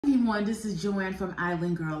everyone, this is Joanne from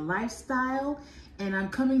Island Girl Lifestyle, and I'm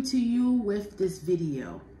coming to you with this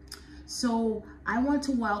video. So I want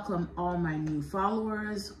to welcome all my new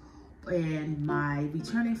followers and my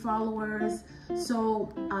returning followers.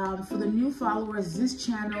 So for the new followers, this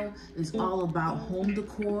channel is all about home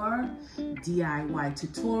decor, DIY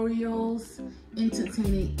tutorials,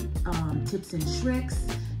 entertaining tips and tricks,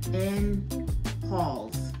 and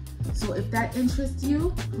hauls. So if that interests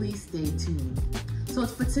you, please stay tuned. So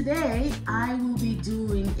for today, I will be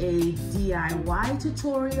doing a DIY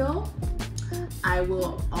tutorial. I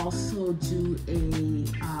will also do a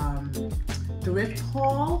thrift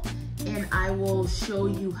haul, and I will show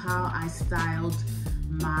you how I styled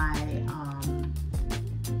my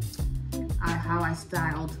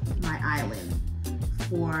island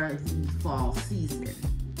for the fall season.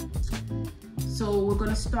 So we're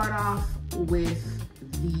gonna start off with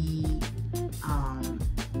the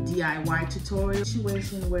DIY tutorial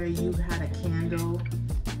situation where you had a candle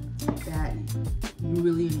that you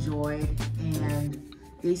really enjoyed, and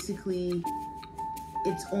basically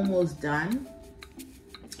it's almost done,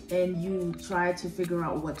 and you try to figure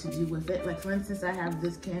out what to do with it. Like for instance, I have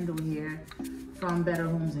this candle here from Better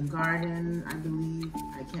Homes and Garden, I believe.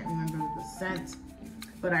 I can't remember the scent,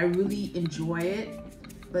 but I really enjoy it.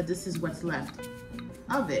 But this is what's left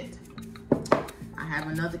of it. I have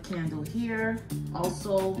another candle here,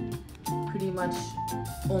 also pretty much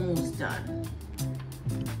almost done.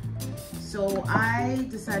 So I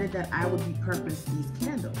decided that I would repurpose these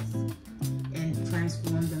candles and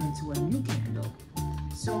transform them into a new candle.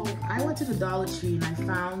 So I went to the Dollar Tree and I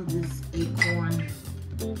found this acorn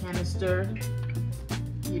canister,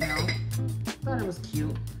 you know, thought it was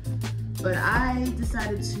cute. But I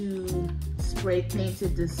decided to spray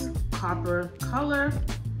painted this copper color,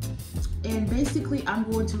 and basically I'm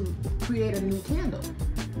going to create a new candle.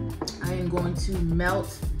 I am going to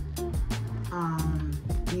melt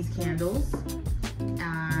these candles.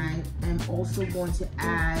 I am also going to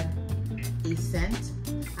add a scent.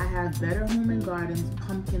 I have Better Home and Garden's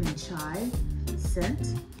pumpkin and chai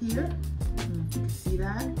scent here. I don't know if you can see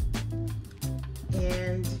that.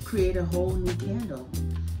 And create a whole new candle.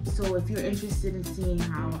 So if you're interested in seeing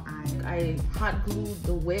how I hot glued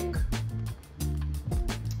the wick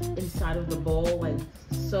inside of the bowl like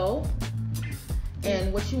so.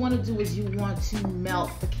 And what you want to do is you want to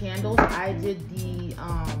melt the candles. I did the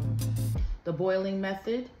boiling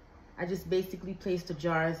method. I just basically placed the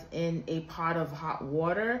jars in a pot of hot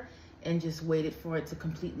water and just waited for it to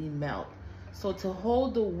completely melt. So to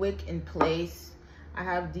hold the wick in place, I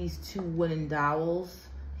have these two wooden dowels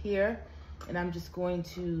here, and I'm just going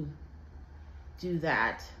to do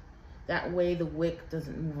that. That way the wick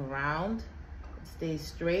doesn't move around, it stays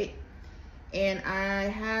straight. And I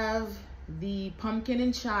have the pumpkin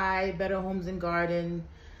and chai Better Homes and Garden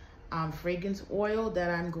fragrance oil that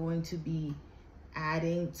I'm going to be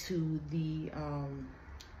adding to the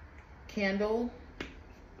candle.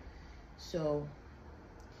 So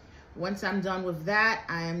once I'm done with that,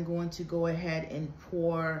 I am going to go ahead and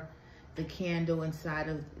pour the candle inside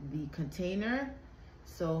of the container.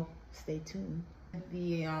 So stay tuned.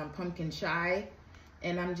 The pumpkin chai,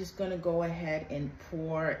 and I'm just gonna go ahead and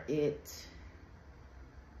pour it.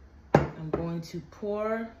 I'm going to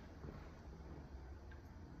pour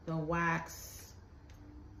the wax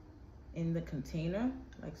in the container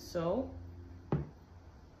like so.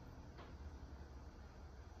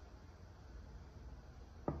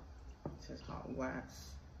 It says hot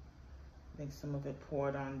wax. I think some of it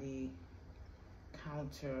poured on the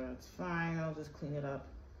counter. It's fine, I'll just clean it up.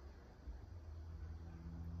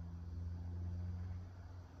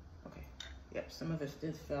 Okay, yep, some of it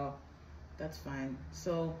did fell. That's fine.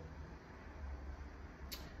 So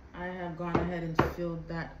I have gone ahead and filled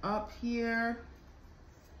that up here.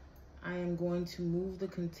 I am going to move the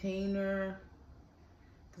container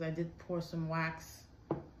because I did pour some wax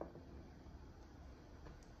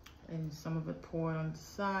and some of it poured on the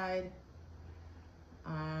side.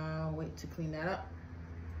 I'll wait to clean that up.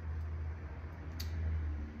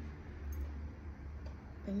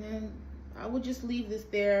 And then I would just leave this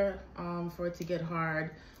there for it to get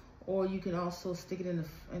hard, or you can also stick it in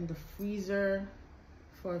the freezer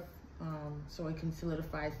for so it can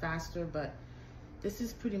solidify faster. But this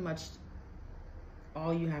is pretty much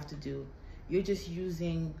all you have to do. You're just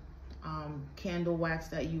using candle wax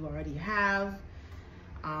that you already have,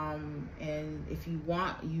 and if you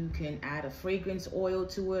want, you can add a fragrance oil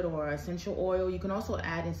to it or essential oil. You can also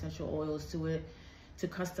add essential oils to it to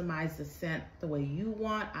customize the scent the way you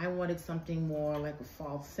want. I wanted something more like a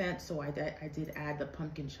fall scent, so I did add the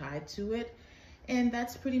pumpkin chai to it, and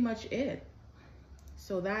that's pretty much it.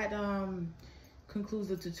 So that concludes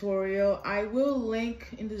the tutorial. I will link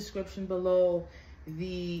in the description below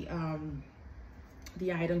the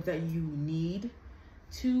items that you need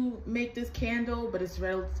to make this candle, but it's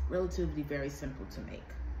relatively very simple to make.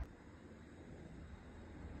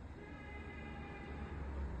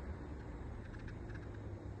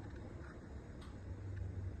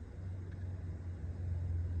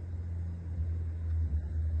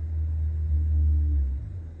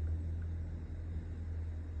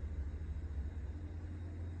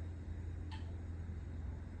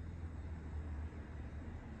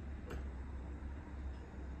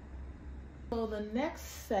 So the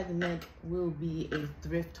next segment will be a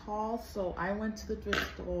thrift haul. So I went to the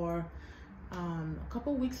thrift store a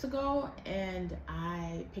couple weeks ago and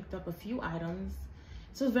I picked up a few items.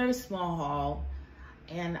 It's a very small haul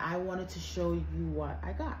and I wanted to show you what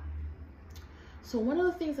I got. So one of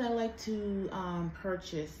the things I like to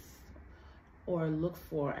purchase or look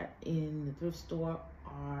for in the thrift store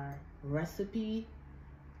are recipe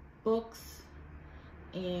books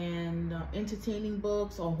and entertaining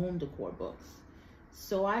books or home decor books.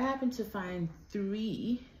 So I happened to find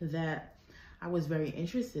 3 that I was very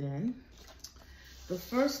interested in. The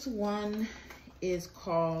first one is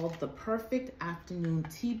called The Perfect Afternoon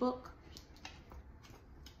Tea Book.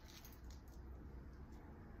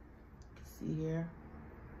 You can see here.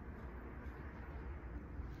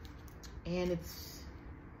 And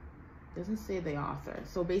doesn't say the author.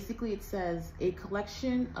 So basically it says a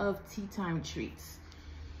collection of tea time treats.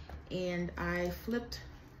 And I flipped,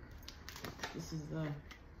 this is the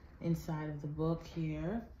inside of the book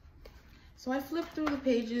here. So I flipped through the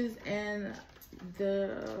pages and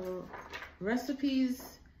the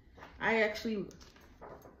recipes, I actually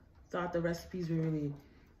thought the recipes were really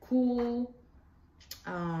cool.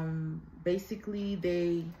 Basically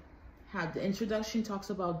they have the introduction,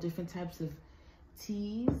 talks about different types of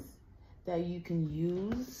teas that you can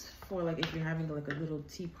use for like if you're having like a little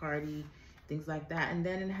tea party, things like that. And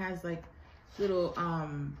then it has like little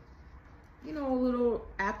you know, little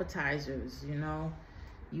appetizers, you know.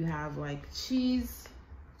 You have like cheese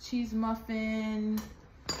muffin,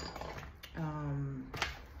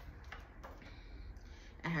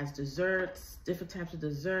 it has desserts, different types of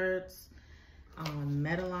desserts,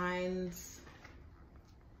 medallions,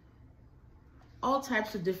 all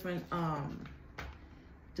types of different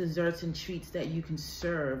desserts and treats that you can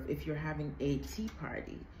serve if you're having a tea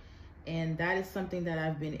party. And that is something that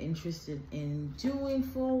I've been interested in doing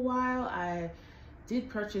for a while. I did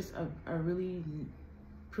purchase a really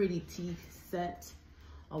pretty tea set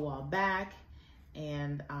a while back,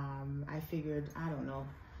 and I figured, I don't know,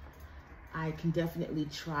 I can definitely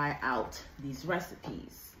try out these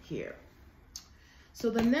recipes here. So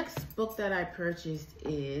the next book that I purchased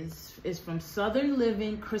is from Southern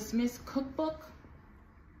Living Christmas Cookbook.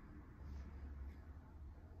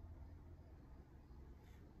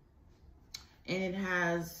 And it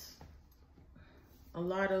has a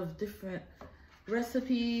lot of different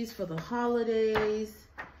recipes for the holidays.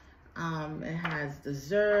 It has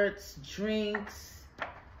desserts, drinks,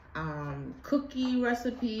 cookie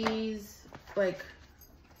recipes, like,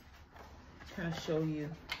 trying to show you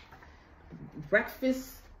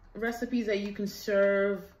breakfast recipes that you can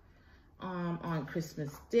serve on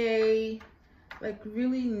Christmas Day, like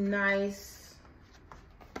really nice.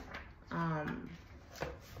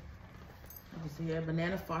 Here,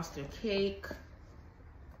 banana foster cake,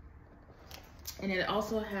 and it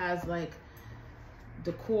also has like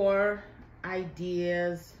decor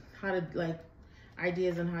ideas,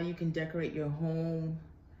 ideas on how you can decorate your home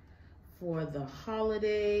for the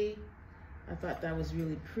holiday. I thought that was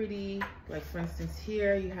really pretty. Like for instance,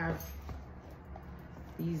 here you have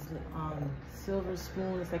these silver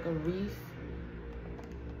spoon. It's like a wreath,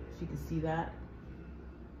 if you can see that,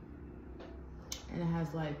 and it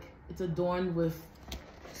has like, it's adorned with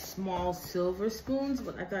small silver spoons,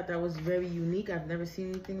 but I thought that was very unique. I've never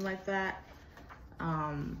seen anything like that.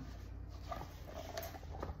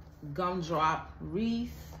 Gumdrop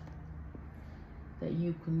wreath that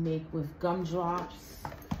you can make with gumdrops.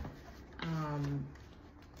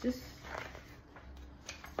 Just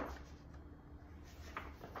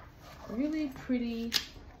really pretty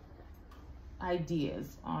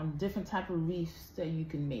ideas on different type of wreaths that you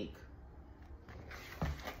can make.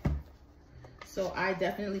 So I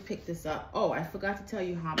definitely picked this up. Oh, I forgot to tell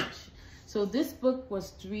you how much. So this book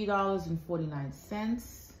was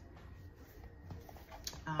 $3.49.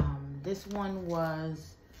 This one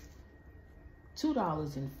was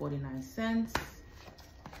 $2.49.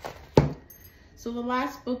 So the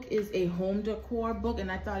last book is a home decor book,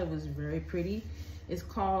 and I thought it was very pretty. It's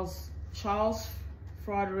called Charles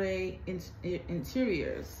Froderay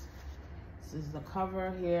Interiors. This is the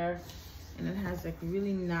cover here, and it has like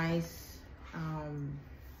really nice,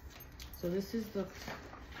 so this is the,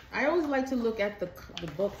 I always like to look at the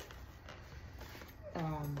book,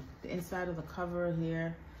 the inside of the cover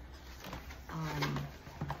here.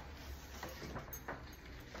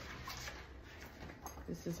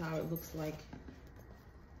 This is how it looks like.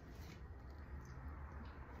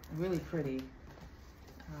 Really pretty.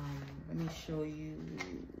 Let me show you.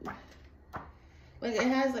 Like it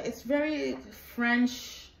has, it's very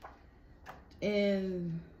French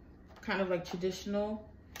in kind of like traditional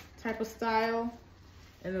type of style,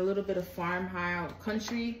 and a little bit of farmhouse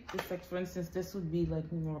country. Just like, for instance, this would be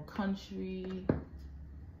like more country,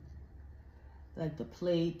 like the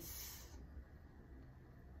plates,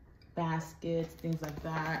 baskets, things like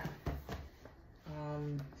that.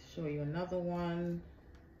 Show you another one.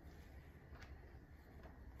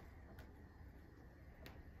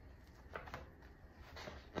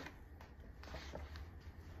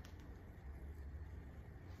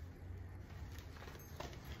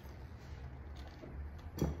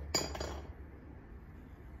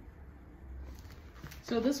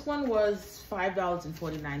 So this one was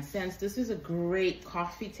 $5.49. This is a great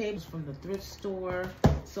coffee table from the thrift store.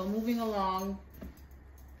 So moving along,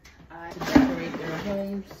 to decorate their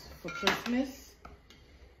homes for Christmas.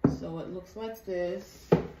 So it looks like this.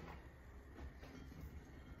 You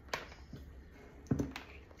can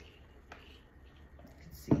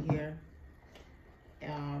see here.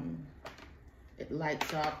 It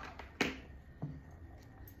lights up.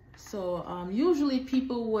 So usually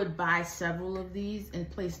people would buy several of these and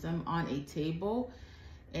place them on a table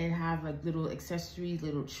and have like little accessories,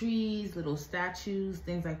 little trees, little statues,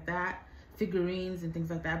 things like that, figurines and things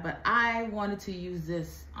like that. But I wanted to use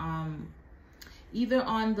this either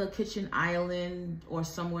on the kitchen island or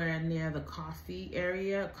somewhere near the coffee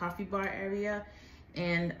bar area.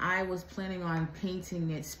 And I was planning on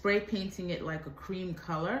painting it, spray painting it like a cream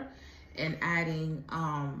color and adding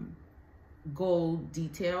gold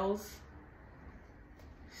details.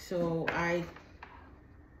 So I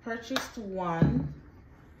purchased one,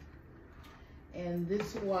 and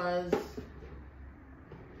this was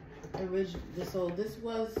original. So this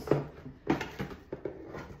was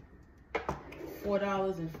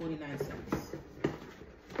 $4.49.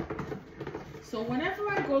 So whenever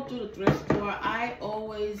I go through the thrift store, I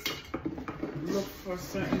always look for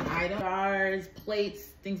certain items, jars, plates,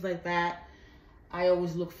 things like that. I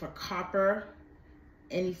always look for copper,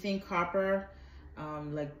 anything copper,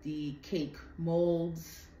 like the cake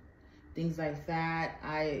molds, things like that.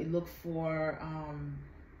 I look for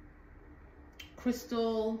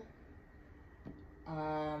crystal,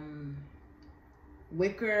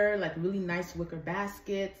 wicker, like really nice wicker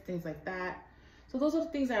baskets, things like that. So those are the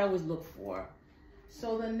things I always look for.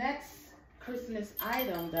 So the next Christmas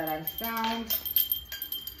item that I found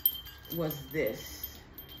was this.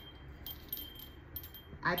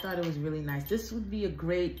 I thought it was really nice. This would be a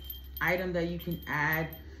great item that you can add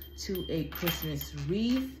to a Christmas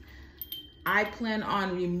wreath. I plan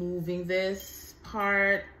on removing this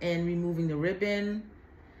part and removing the ribbon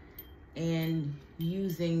and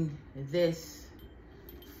using this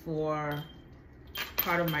for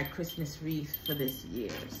part of my Christmas wreath for this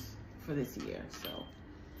year. So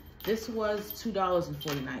this was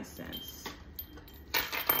 $2.49.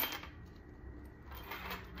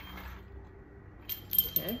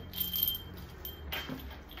 Okay.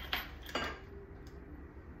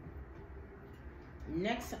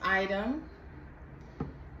 Next item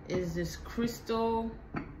is this crystal,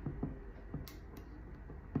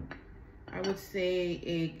 I would say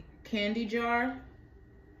a candy jar.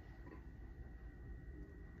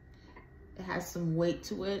 It has some weight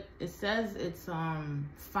to it. It says it's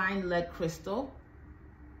fine lead crystal,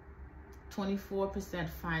 24%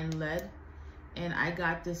 fine lead. And I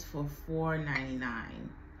got this for $4.99.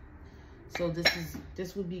 So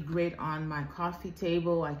this would be great on my coffee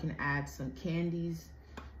table. I can add some candies,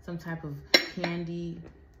 some type of candy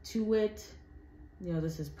to it. You know,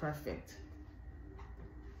 this is perfect.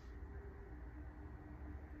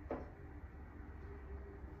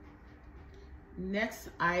 Next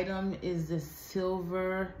item is this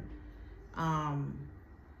silver, I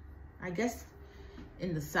guess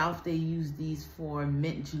in the South, they use these for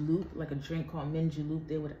mint julep, like a drink called mint julep.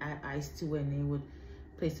 They would add ice to it and they would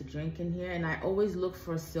place a drink in here. And I always look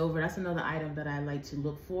for silver. That's another item that I like to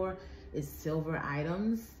look for, is silver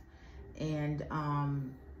items. And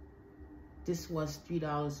this was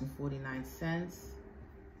 $3.49.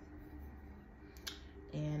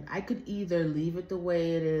 And I could either leave it the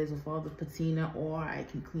way it is with all the patina, or I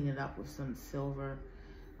can clean it up with some silver,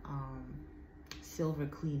 silver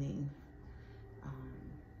cleaning.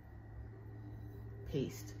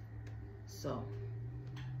 paste. So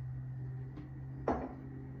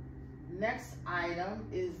next item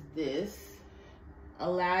is this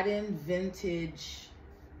Aladdin vintage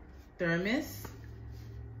thermos.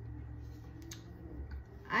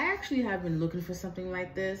 I actually have been looking for something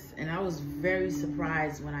like this, and I was very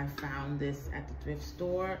surprised when I found this at the thrift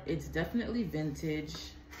store. It's definitely vintage.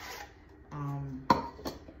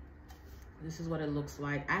 This is what it looks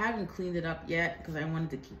like. I haven't cleaned it up yet because I wanted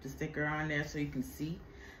to keep the sticker on there so you can see.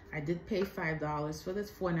 I did pay $5 for this,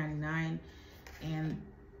 $4.99, and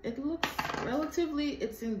it looks relatively,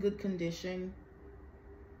 it's in good condition.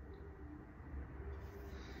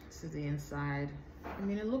 This is the inside. I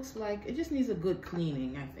mean, it looks like it just needs a good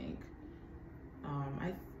cleaning, I think.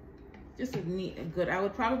 I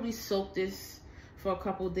would probably soak this for a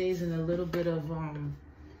couple days in a little bit of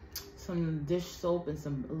some dish soap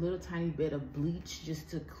and a little tiny bit of bleach just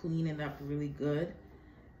to clean it up really good.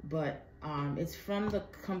 But it's from the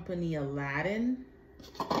company Aladdin.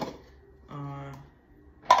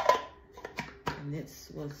 And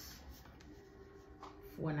this was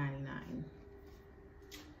 $4.99.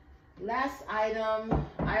 Last item,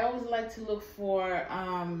 I always like to look for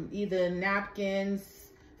either napkins,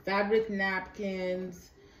 fabric napkins,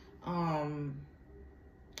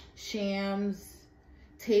 shams,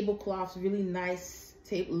 tablecloths, really nice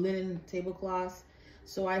linen tablecloths.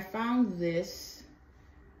 So I found this,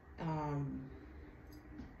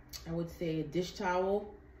 I would say a dish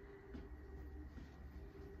towel.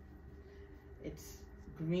 It's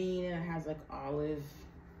green and it has like olive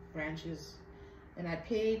branches. And I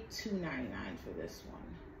paid $2.99 for this one.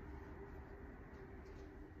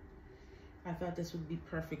 I thought this would be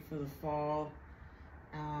perfect for the fall.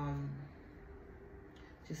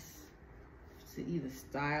 Just to either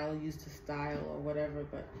use to style or whatever,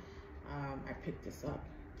 but I picked this up.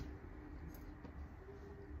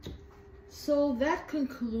 So that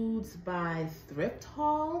concludes my thrift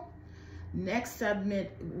haul. Next segment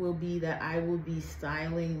will be that I will be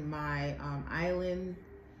styling my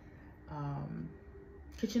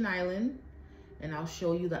kitchen island, and I'll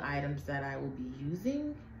show you the items that I will be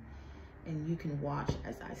using, and you can watch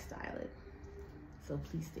as I style it. So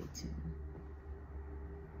please stay tuned.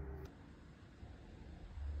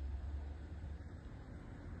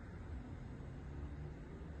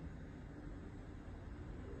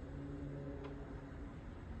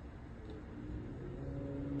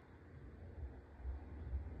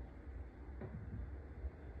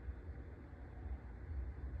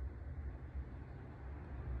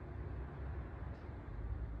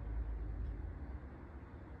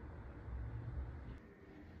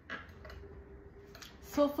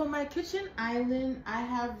 So for my kitchen island, I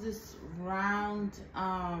have this round,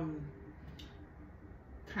 kind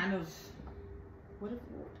of, what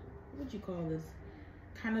would you call this?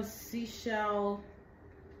 Kind of seashell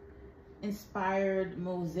inspired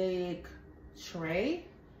mosaic tray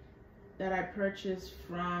that I purchased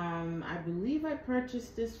from, I believe I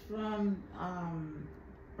purchased this from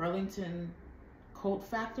Burlington Coat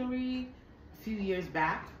Factory a few years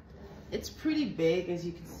back. It's pretty big, as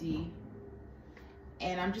you can see.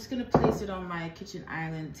 And I'm just gonna place it on my kitchen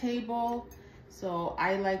island table. So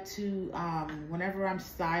I like to, whenever I'm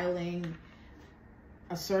styling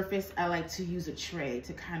a surface, I like to use a tray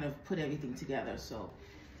to kind of put everything together. So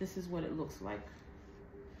this is what it looks like.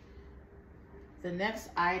 The next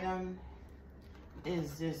item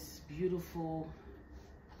is this beautiful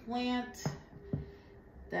plant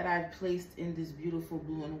that I've placed in this beautiful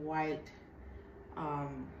blue and white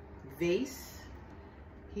vase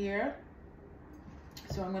here.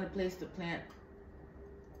 So I'm going to place the plant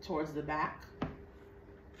towards the back.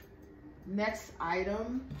 Next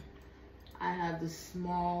item, I have this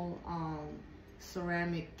small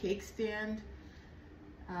ceramic cake stand.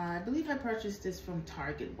 I believe I purchased this from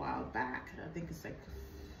Target a while back. I think it's like,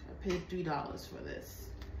 I paid $3 for this.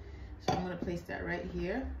 So I'm going to place that right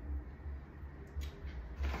here.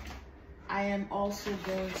 I am also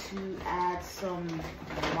going to add some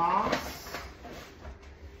moss.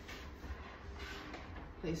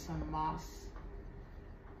 Place some moss,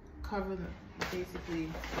 cover them, basically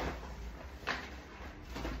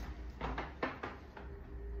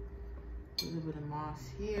a little bit of moss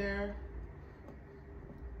here,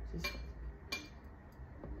 just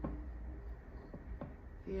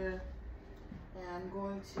here, and I'm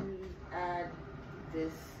going to add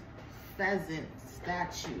this pheasant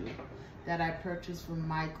statue that I purchased from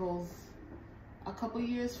Michael's a couple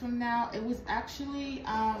years from now. It was actually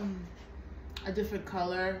a different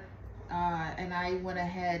color, and I went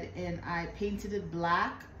ahead and I painted it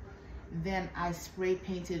black, then I spray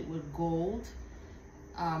painted it with gold.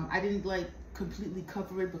 I didn't like completely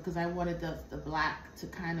cover it because I wanted the black to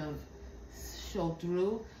kind of show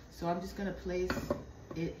through. So I'm just gonna place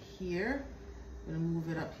it here. I'm gonna move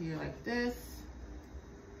it up here like this.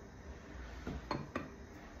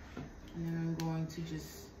 And then I'm going to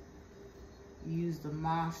just use the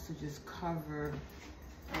moss to just cover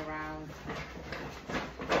around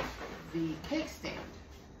the cake stand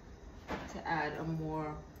to add a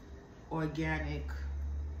more organic,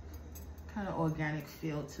 kind of organic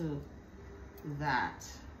feel to that.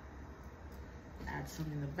 Add some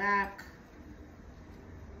in the back.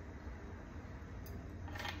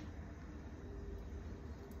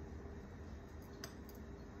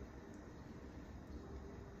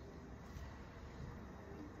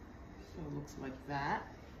 So it looks like that.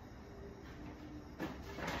 A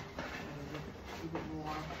little bit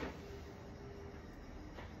more.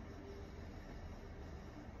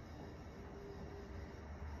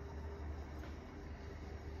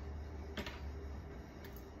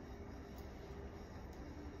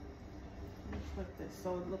 Like this,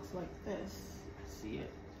 so it looks like this. See it?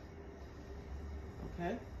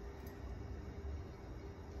 Okay.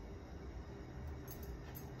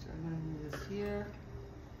 So I'm gonna move this here.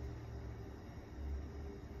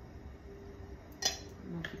 I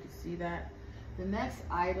don't know if you can see that. The next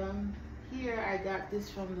item here, I got this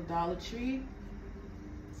from the Dollar Tree.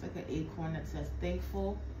 It's like an acorn that says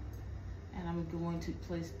thankful, and I'm going to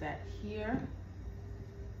place that here,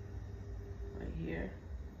 right here.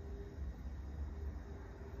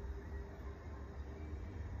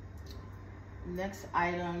 Next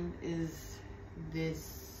item is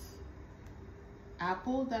this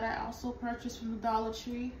apple that I also purchased from the Dollar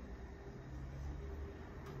Tree.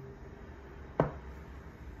 I'm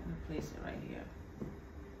gonna place it right here.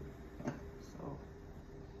 So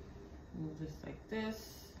move this like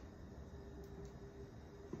this.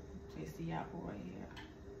 Place the apple right here.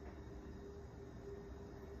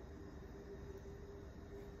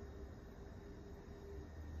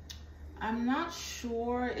 I'm not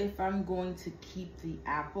sure if I'm going to keep the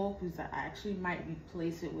apple because I actually might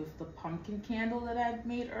replace it with the pumpkin candle that I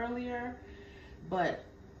made earlier. But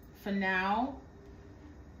for now,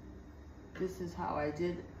 this is how I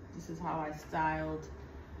did, this is how I styled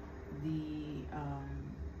the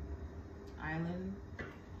island.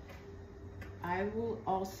 I will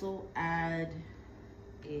also add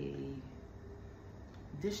a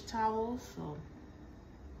dish towel.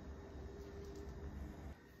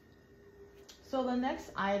 So the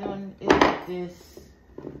next item is this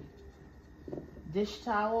dish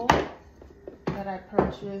towel that I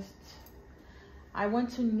purchased. I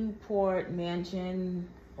went to Newport Mansion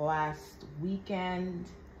last weekend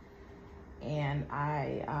and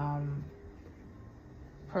I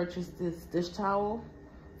purchased this dish towel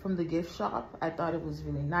from the gift shop. I thought it was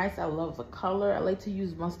really nice. I love the color. I like to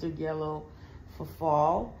use mustard yellow for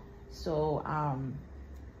fall. So I'm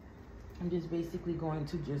just basically going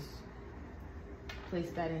to just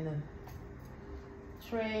place that in the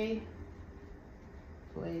tray,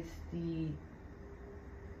 place the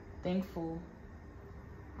thankful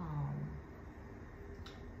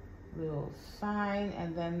little sign,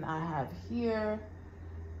 and then I have here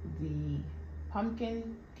the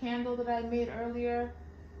pumpkin candle that I made earlier.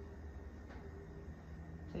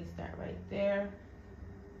 Place that right there.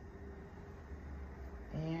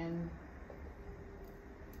 And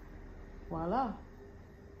voila.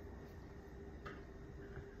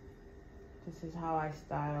 This is how I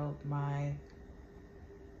styled my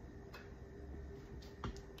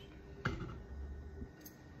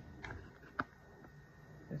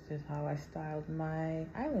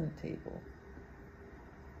island table.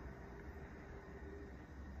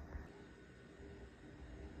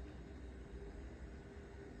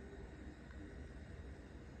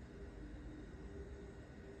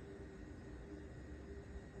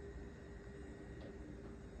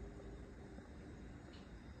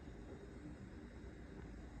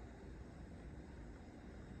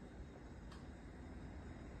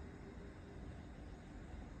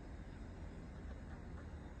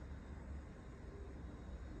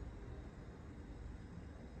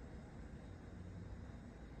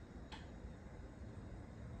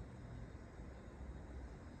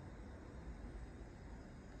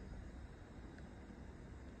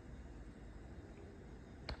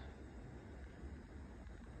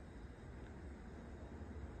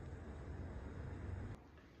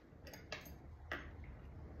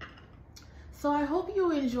 So I hope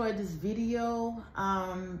you enjoyed this video.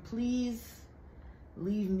 Please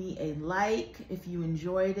leave me a like if you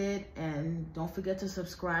enjoyed it, and don't forget to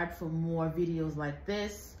subscribe for more videos like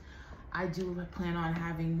this. I do plan on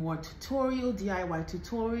having more DIY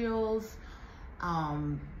tutorials.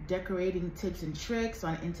 decorating tips and tricks,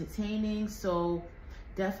 on entertaining. So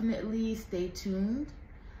definitely stay tuned.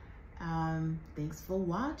 Thanks for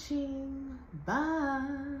watching.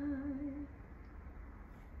 Bye.